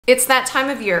It's that time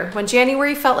of year when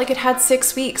January felt like it had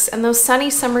 6 weeks and those sunny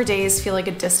summer days feel like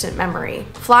a distant memory.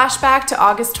 Flashback to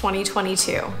August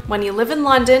 2022. When you live in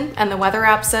London and the weather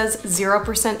app says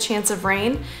 0% chance of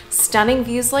rain, stunning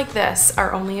views like this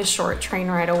are only a short train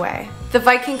ride away. The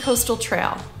Viking Coastal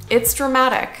Trail. It's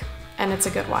dramatic, and it's a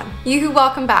good one. Yoo-hoo,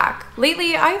 welcome back.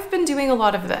 Lately, I've been doing a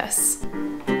lot of this.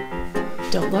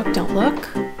 Don't look, don't look.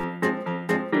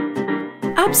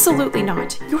 Absolutely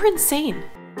not. You're insane.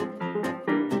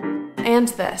 And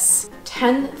this,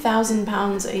 10,000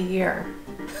 pounds a year.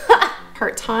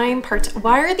 Part-time,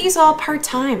 why are these all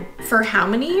part-time? For how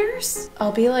many years?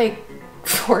 I'll be like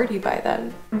 40 by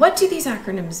then. What do these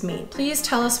acronyms mean? Please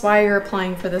tell us why you're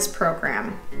applying for this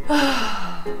program.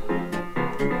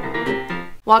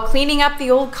 While cleaning up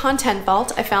the old content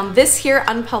vault, I found this here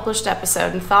unpublished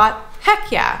episode and thought,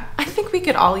 heck yeah, I think we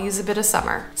could all use a bit of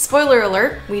summer. Spoiler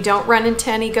alert, we don't run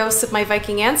into any ghosts of my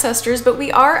Viking ancestors, but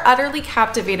we are utterly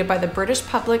captivated by the British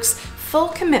public's full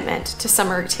commitment to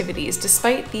summer activities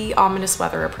despite the ominous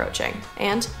weather approaching.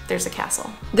 And there's a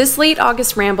castle. This late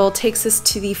August ramble takes us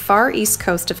to the far east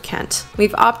coast of Kent.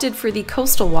 We've opted for the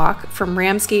coastal walk from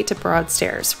Ramsgate to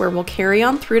Broadstairs, where we'll carry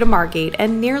on through to Margate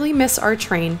and nearly miss our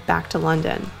train back to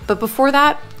London. But before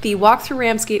that, the walk through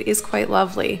Ramsgate is quite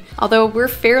lovely, although we're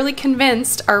fairly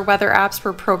convinced our weather apps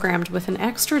were programmed with an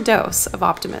extra dose of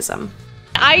optimism.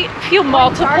 I feel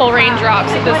multiple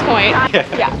raindrops at this point.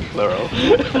 Yeah. Plural.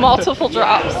 Multiple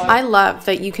drops. I love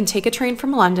that you can take a train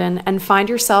from London and find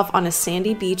yourself on a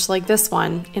sandy beach like this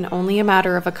one in only a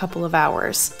matter of a couple of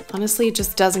hours. Honestly, it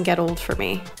just doesn't get old for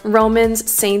me. Romans,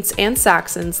 Saints, and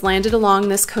Saxons landed along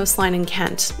this coastline in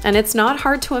Kent, and it's not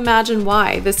hard to imagine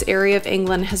why this area of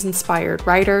England has inspired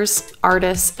writers,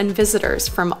 artists, and visitors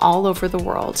from all over the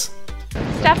world.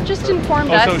 Steph just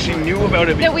informed us so she knew about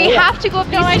it before. That we have to go up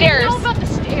these stairs. I didn't know about the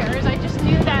stairs. I just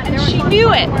knew that. And she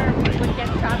knew it. We would get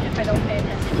trapped if I don't pay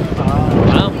attention.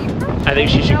 Well, I think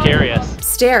she should carry us.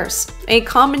 Stairs, a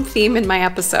common theme in my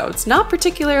episodes. Not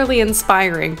particularly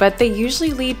inspiring, but they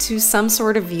usually lead to some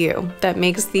sort of view that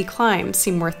makes the climb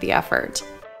seem worth the effort.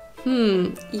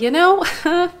 You know,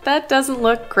 that doesn't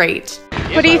look great.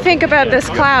 What do you think about this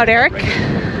cloud, Eric?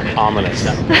 Ominous.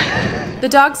 The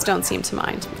dogs don't seem to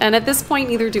mind, and at this point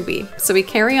neither do we, so we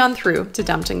carry on through to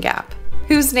Dumpton Gap,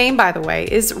 whose name, by the way,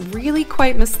 is really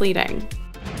quite misleading.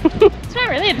 It's not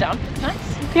really a dump, it's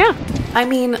nice. Yeah. I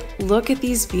mean, look at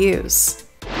these views.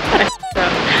 Don't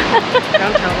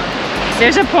tell them.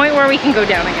 There's a point where we can go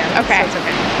down again. Okay. So it's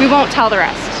okay. We won't tell the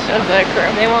rest of the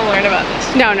crew. They won't learn about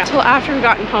this. No, until after we've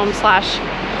gotten home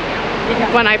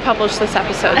 / when I publish this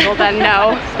episode, we'll then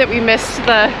know that we missed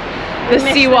the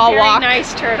seawall walk.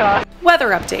 Nice turtle. Weather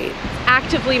update.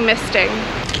 Actively misting.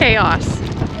 Chaos.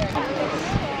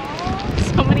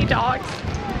 So many dogs.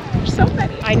 There's so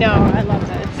many. I know, I love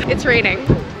that. It's raining.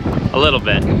 A little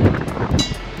bit.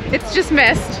 It's just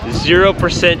mist.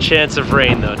 0% chance of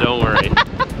rain though, don't worry. You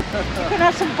can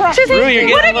have some brush. Rue, you're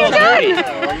What have getting you a done?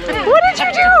 little dirty. What did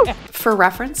you do? For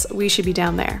reference, we should be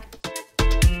down there.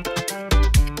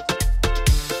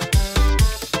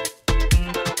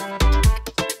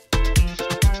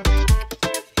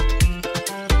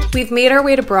 We've made our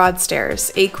way to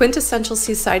Broadstairs, a quintessential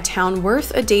seaside town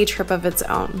worth a day trip of its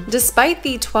own. Despite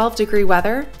the 12-degree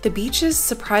weather, the beach is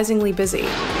surprisingly busy.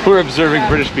 We're observing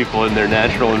British people in their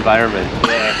natural environment.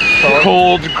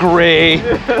 Cold, gray.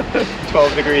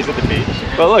 12 degrees at the beach.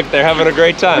 But look, they're having a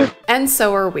great time. And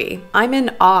so are we. I'm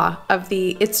in awe of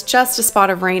the it's just a spot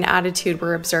of rain attitude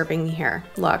we're observing here.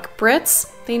 Look,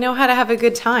 Brits, they know how to have a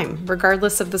good time,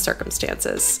 regardless of the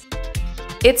circumstances.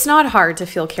 It's not hard to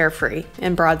feel carefree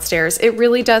in Broadstairs. It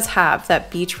really does have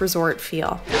that beach resort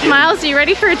feel. Miles, are you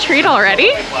ready for a treat already?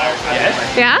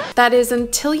 Yes. Yeah? That is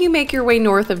until you make your way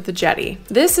north of the jetty.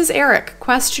 This is Eric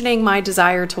questioning my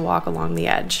desire to walk along the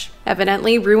edge.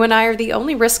 Evidently, Rue and I are the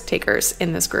only risk takers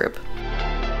in this group.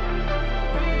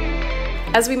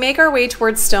 As we make our way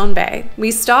towards Stone Bay,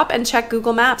 we stop and check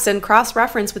Google Maps and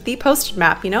cross-reference with the posted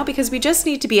map, you know, because we just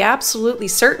need to be absolutely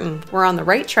certain we're on the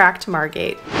right track to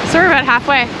Margate. So we're about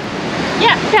halfway.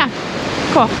 Yeah.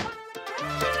 Cool.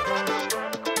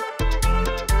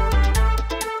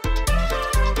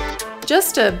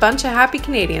 Just a bunch of happy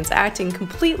Canadians acting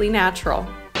completely natural.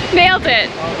 Nailed it.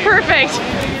 Perfect.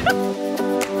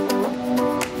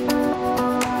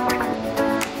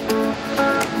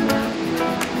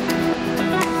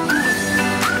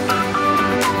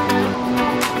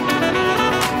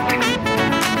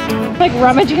 Like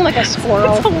rummaging like a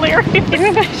squirrel. It's hilarious.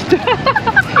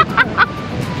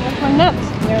 My nuts.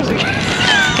 There's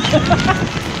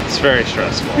It's very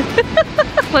stressful.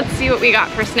 Let's see what we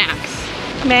got for snacks.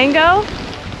 Mango?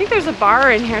 I think there's a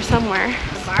bar in here somewhere.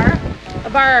 a bar. A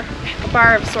bar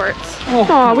of sorts.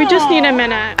 Oh, we just need a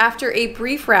minute. After a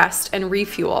brief rest and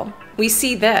refuel, we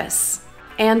see this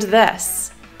and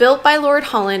this. Built by Lord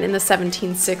Holland in the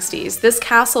 1760s, this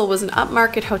castle was an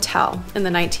upmarket hotel in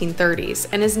the 1930s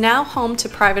and is now home to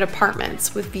private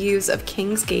apartments with views of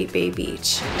Kingsgate Bay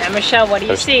Beach. And Michelle, what do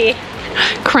you see?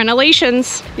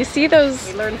 Crenellations. You see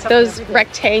those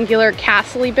rectangular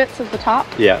castle-y bits at the top?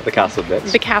 Yeah, the castle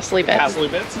bits. The castle-y bits. Castle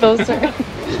bits? Those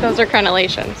are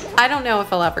crenellations. I don't know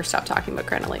if I'll ever stop talking about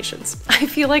crenellations. I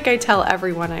feel like I tell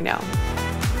everyone I know.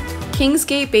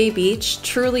 Kingsgate Bay Beach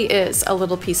truly is a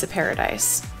little piece of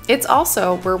paradise. It's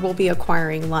also where we'll be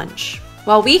acquiring lunch.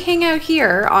 While we hang out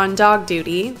here on dog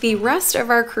duty, the rest of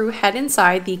our crew head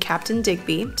inside the Captain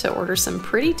Digby to order some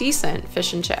pretty decent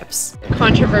fish and chips.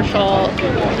 Controversial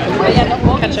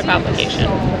ketchup application.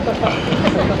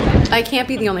 I can't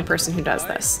be the only person who does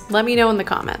this. Let me know in the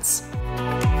comments.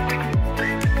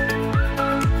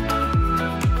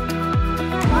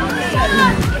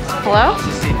 Hello?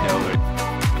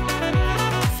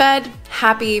 Fed,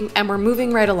 happy, and we're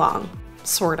moving right along.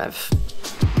 Sort of.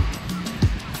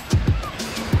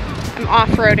 I'm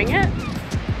off-roading it.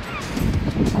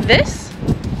 This?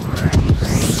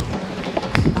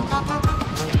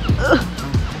 Ugh.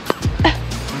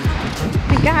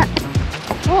 My God.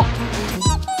 Oh.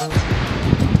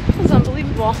 This is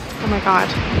unbelievable. Oh my God.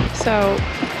 So,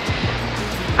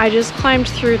 I just climbed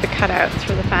through the cutout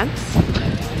through the fence.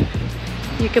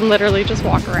 You can literally just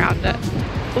walk around it.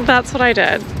 That's what I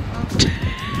did.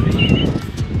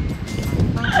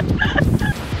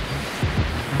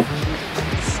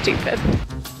 Stupid.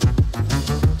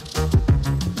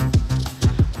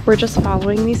 We're just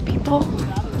following these people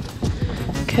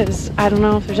because I don't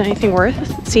know if there's anything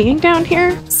worth seeing down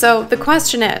here. So the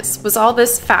question is, was all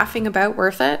this faffing about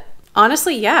worth it?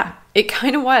 Honestly, yeah, it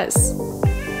kind of was.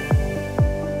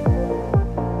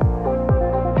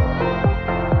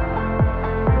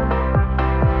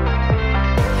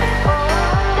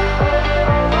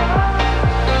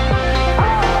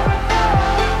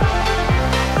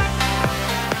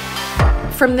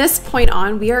 From this point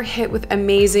on, we are hit with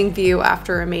amazing view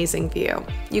after amazing view.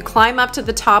 You climb up to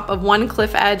the top of one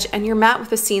cliff edge and you're met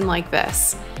with a scene like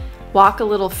this. Walk a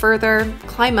little further,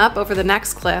 climb up over the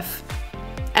next cliff,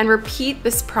 and repeat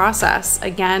this process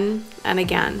again and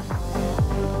again.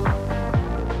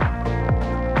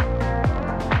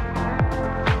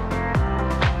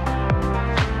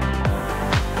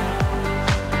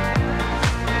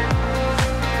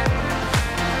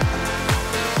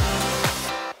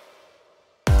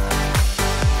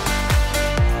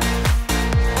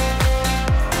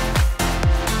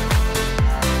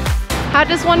 How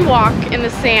does one walk in the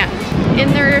sand, in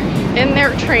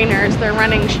their trainers, their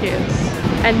running shoes,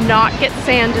 and not get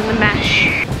sand in the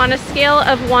mesh? On a scale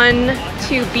of 1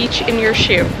 to beach in your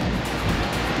shoe.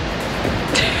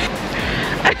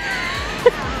 I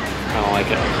don't like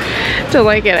it. Don't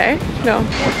like it, eh? No.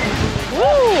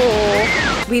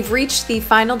 Woo. We've reached the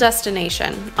final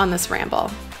destination on this ramble.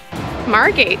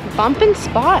 Margate, bumpin'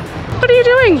 spot. What are you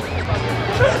doing?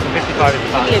 55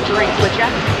 Give me a drink, would ya?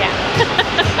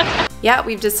 Yeah. Yeah,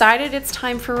 we've decided it's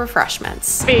time for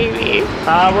refreshments. Baby.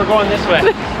 We're going this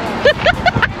way.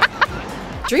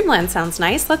 Dreamland sounds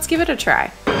nice. Let's give it a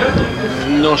try.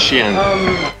 No chien.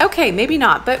 Okay, maybe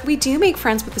not, but we do make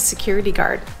friends with the security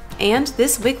guard and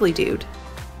this wiggly dude.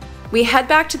 We head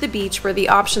back to the beach where the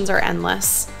options are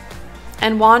endless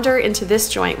and wander into this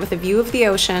joint with a view of the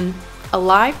ocean, a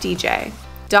live DJ,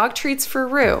 dog treats for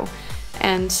Rue,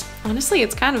 and honestly,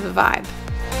 it's kind of a vibe.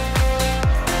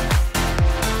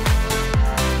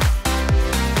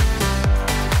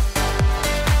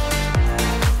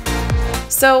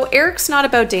 So Eric's not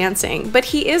about dancing, but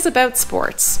he is about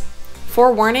sports.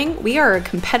 Forewarning, we are a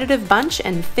competitive bunch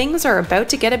and things are about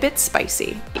to get a bit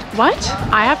spicy. What?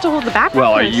 I have to hold the back.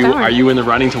 Well, are you in the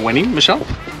running to winning, Michelle?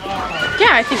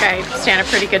 Yeah, I think I stand a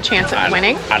pretty good chance at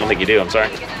winning. I don't think you do, I'm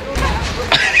sorry.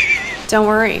 Don't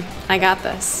worry, I got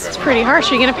this. It's pretty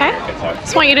harsh. Are you gonna pay?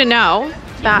 Just want you to know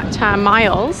that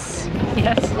Miles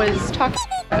was talking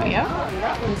about you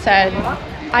and said,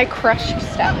 I crushed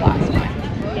Steph last time.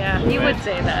 Yeah, he would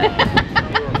say that.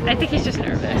 I think he's just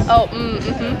nervous. Oh,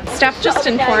 Steph just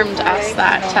informed us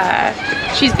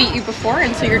that she's beat you before,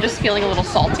 and so you're just feeling a little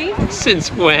salty.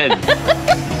 Since when?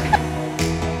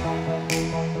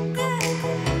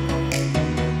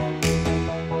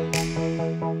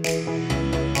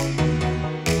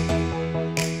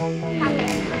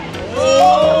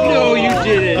 No, you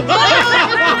didn't.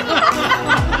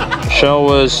 Michelle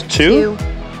was 2.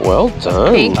 Well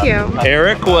done. Thank you.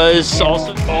 Eric was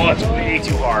also. Oh, it's way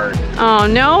too hard. Oh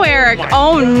no, Eric.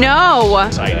 Oh no.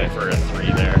 Excited for a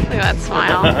 3 there. Look at that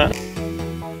smile.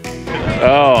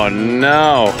 Oh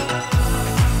no.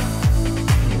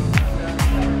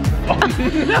 Oh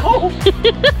no.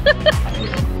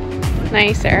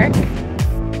 Nice, Eric.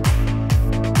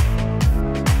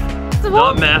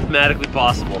 Not mathematically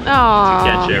possible to Aww.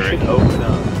 catch Eric. Oh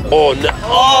no. Oh no.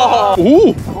 Oh.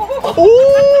 Ooh.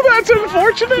 Ooh, that's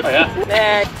unfortunate. Oh,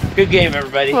 yeah. Good game,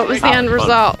 everybody. What was the end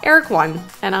result? Eric won,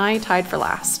 and I tied for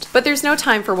last. But there's no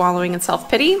time for wallowing in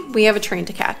self-pity. We have a train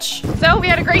to catch. So we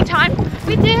had a great time.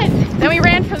 We did. Then we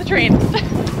ran for the train.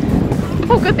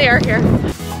 Oh, good they are here.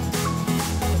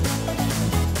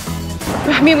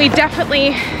 I mean, we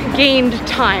definitely gained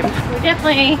time. We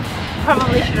definitely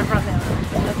probably should have run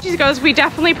that. She goes, we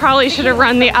definitely probably should have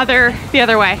run the other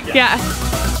way. Yeah.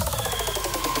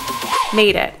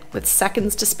 Made it with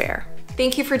seconds to spare.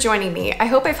 Thank you for joining me. I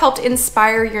hope I've helped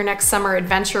inspire your next summer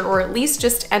adventure, or at least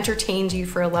just entertained you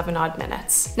for 11 odd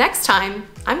minutes. Next time,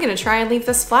 I'm gonna try and leave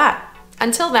this flat.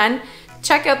 Until then,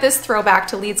 check out this throwback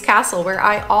to Leeds Castle, where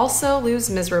I also lose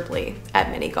miserably at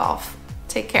mini golf.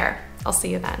 Take care. I'll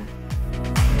see you then.